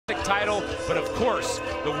title, but of course,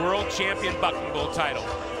 the world champion bucking bull title.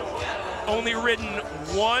 Only ridden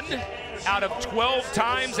 1 out of 12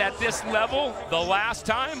 times at this level. The last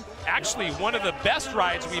time, actually one of the best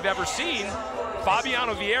rides we've ever seen,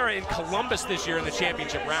 Fabiano Vieira in Columbus this year in the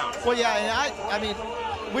championship round. Well, yeah, and I mean,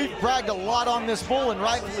 we've bragged a lot on this bull, and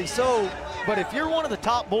rightfully so, but if you're one of the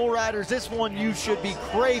top bull riders, this one you should be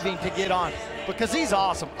craving to get on, because he's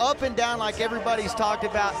awesome. Up and down like everybody's talked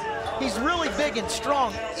about. He's really big and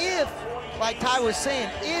strong. If, like Ty was saying,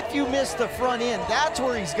 if you miss the front end, that's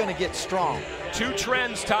where he's gonna get strong. 2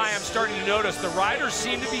 trends, Ty, I'm starting to notice. The riders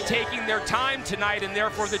seem to be taking their time tonight, and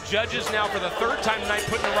therefore the judges now for the 3rd time tonight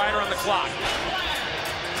putting the rider on the clock.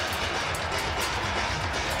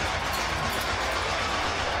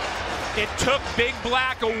 It took Big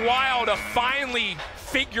Black a while to finally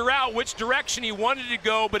figure out which direction he wanted to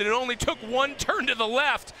go, but it only took 1 turn to the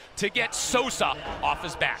left to get Souza off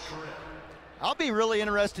his back. I'll be really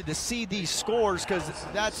interested to see these scores, because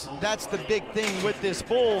that's the big thing with this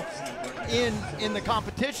bull in the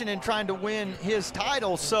competition and trying to win his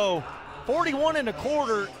title. So 41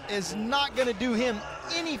 1/4 is not going to do him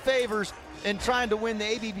any favors in trying to win the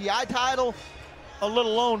ABBI title, let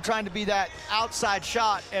alone trying to be that outside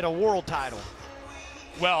shot at a world title.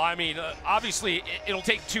 Well, I mean, obviously it'll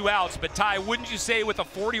take 2 outs, but Ty, wouldn't you say with a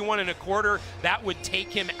 41 1/4 that would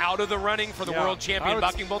take him out of the running for the world champion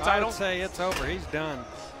bucking bull title? I would say it's over. He's done.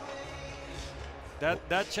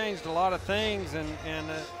 That changed a lot of things, and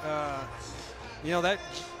you know, that,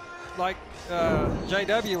 like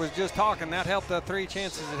JW was just talking, that helped the 3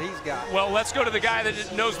 chances that he's got. Well, let's go to the guy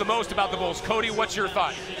that knows the most about the bulls. Cody, what's your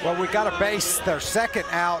thought? Well, we got to base their second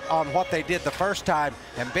out on what they did the first time,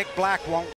 and Big Black won't